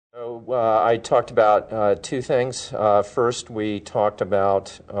I talked about two things. First, we talked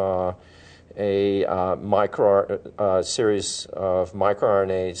about a series of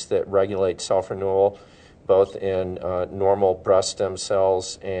microRNAs that regulate self-renewal, both in normal breast stem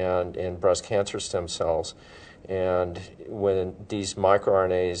cells and in breast cancer stem cells. And when these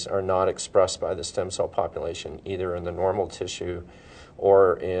microRNAs are not expressed by the stem cell population, either in the normal tissue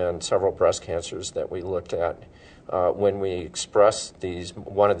or in several breast cancers that we looked at, when we express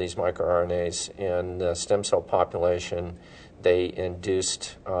one of these microRNAs in the stem cell population, they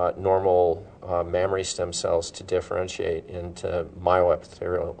induced normal mammary stem cells to differentiate into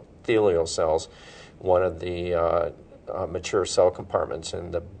myoepithelial cells, one of the mature cell compartments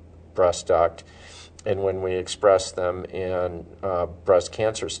in the breast duct. And when we express them in breast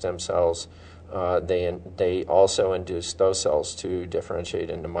cancer stem cells, they also induced those cells to differentiate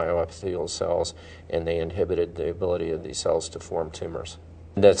into myoepithelial cells, and they inhibited the ability of these cells to form tumors.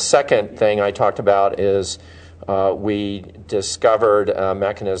 The second thing I talked about is we discovered a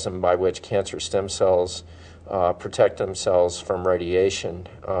mechanism by which cancer stem cells protect themselves from radiation.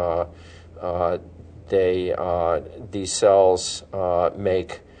 These cells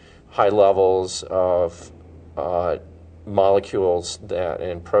make high levels of molecules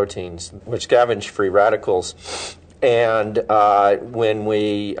and proteins which scavenge free radicals. And when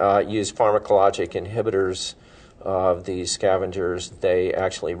we use pharmacologic inhibitors of these scavengers, they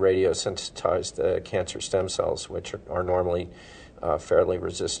actually radiosensitize the cancer stem cells, which are normally fairly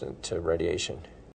resistant to radiation.